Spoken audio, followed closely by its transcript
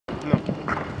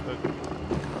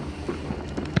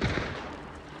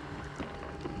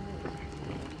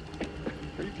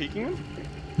peeking him?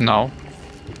 No.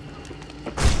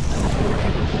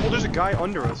 Oh, there's a guy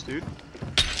under us, dude.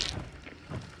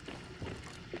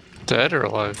 Dead or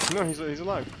alive? No, he's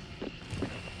alive.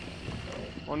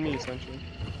 On me, essentially.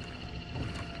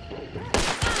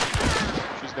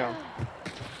 She's down.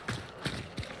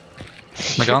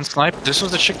 Nagan snipe? This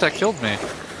was the chick that killed me. Sick.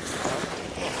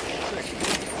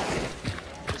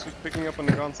 Guess who's picking up on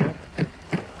the gun snipe?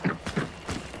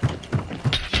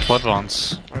 Blood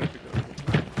bonds. Right,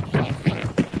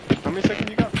 how many seconds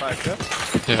you got? 5,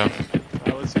 yeah? Yeah.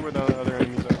 Let's see where the other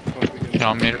enemies are once we get You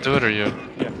want me to do it or you?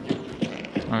 Yeah.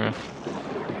 Okay.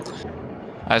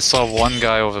 I saw one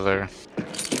guy over there.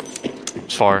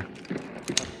 Far.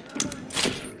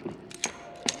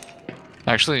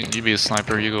 Actually, you be a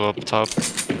sniper, you go up top.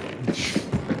 Thanks.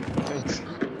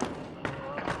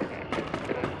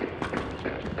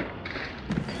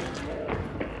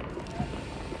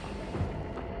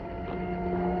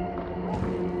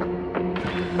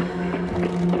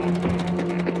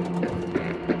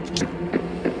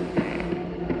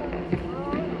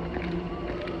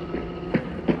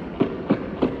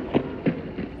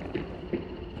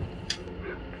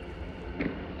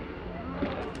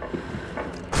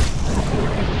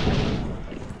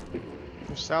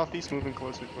 Southeast moving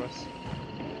closer to us.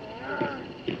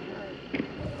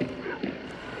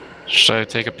 Should I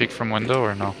take a peek from window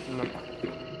or no? No.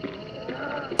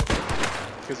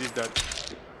 Because he's dead.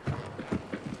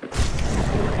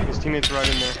 His teammate's right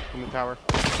in there, in the tower.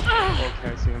 Okay,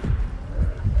 I see him.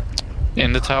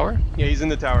 In the tower? Yeah, he's in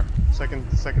the tower. Second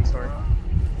story.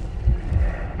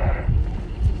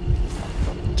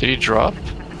 Did he drop?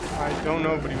 I don't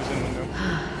know, but he was in the window.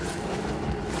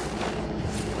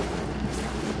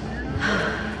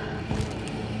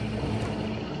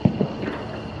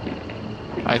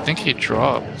 I think he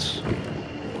dropped.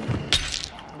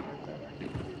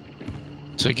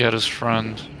 To get his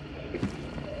friend.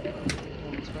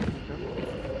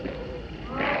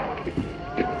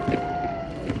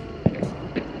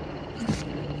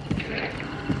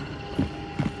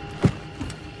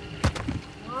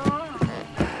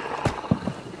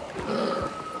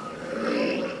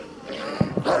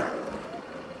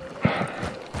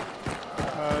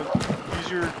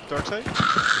 Use your dark sight.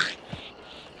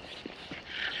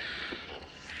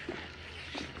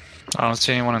 I don't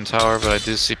see anyone in tower, but I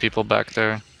do see people back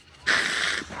there.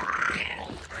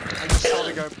 I just saw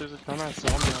the guy, there's a dumbass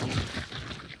zombie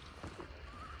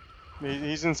on him.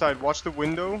 He's inside. Watch the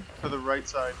window to the right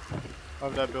side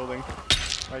of that building.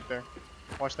 Right there.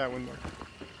 Watch that window.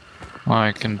 Oh,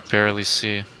 I can barely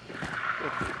see.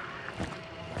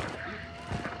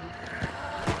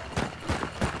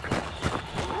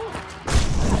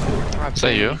 Is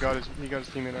that you? He got his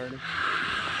teammate already.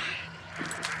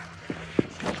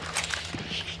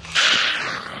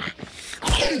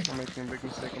 I'm making a big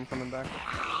mistake. I'm coming back.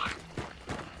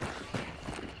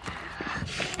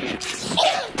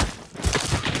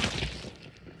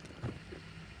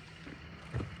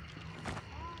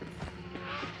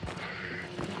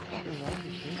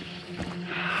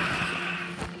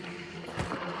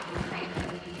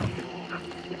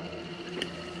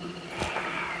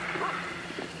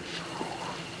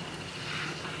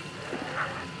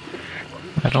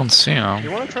 I don't see him.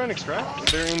 You want to try and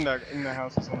extract? They're in the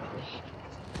house essentially.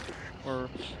 Or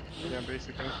yeah,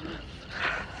 basically.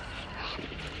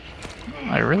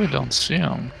 I really don't see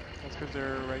him. That's because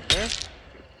they're right there.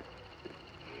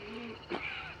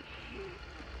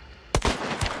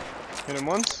 Hit him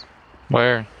once.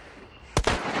 Where?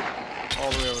 All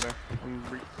the way over there. I'm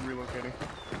relocating.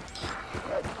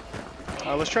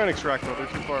 Let's try and extract though. They're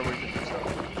too far away to do so.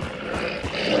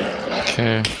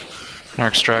 Okay. Our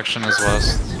extraction is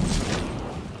west.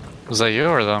 Was that you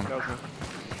or them? That was me.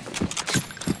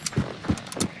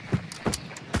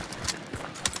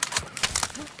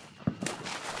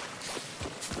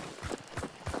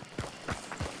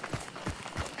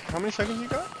 How many seconds you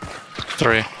got?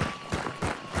 3.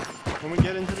 When we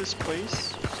get into this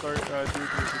place, start doing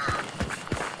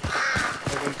 360.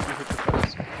 Like once we hit the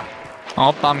fence.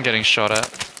 Oh, I'm getting shot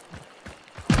at.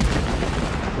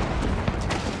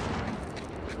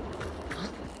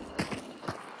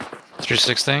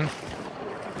 .316.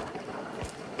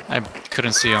 I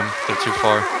couldn't see them. They're too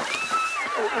far.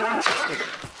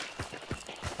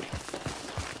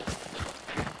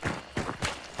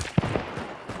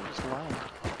 Just loud.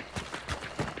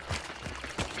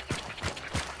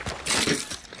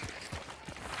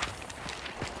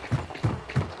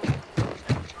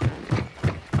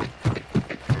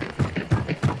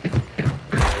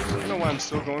 I don't know why I'm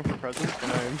still going for presence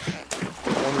when I'm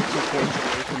only 2 points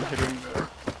away from hitting the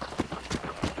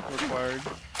required.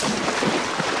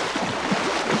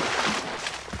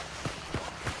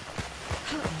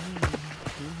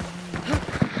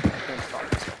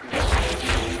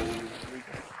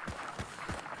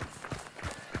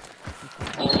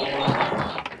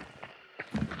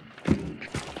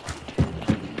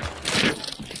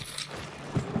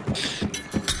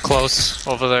 close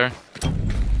over there.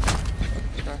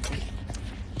 Okay.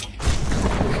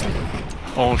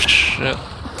 Oh shit.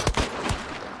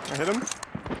 I hit him.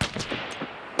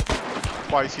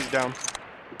 Twice, he's down.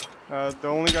 The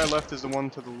only guy left is the one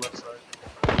to the left side.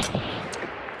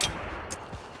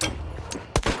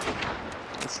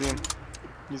 I see him.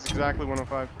 He's exactly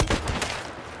 105.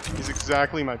 He's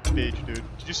exactly my page, dude.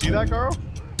 Did you see that, Garo?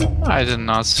 I did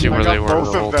not see where they were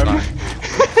both the of whole them. time.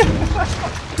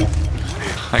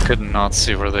 I could not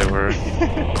see where they were.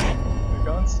 I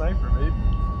got Sniper, baby.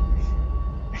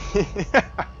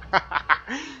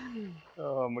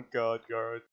 Oh my god, Garo.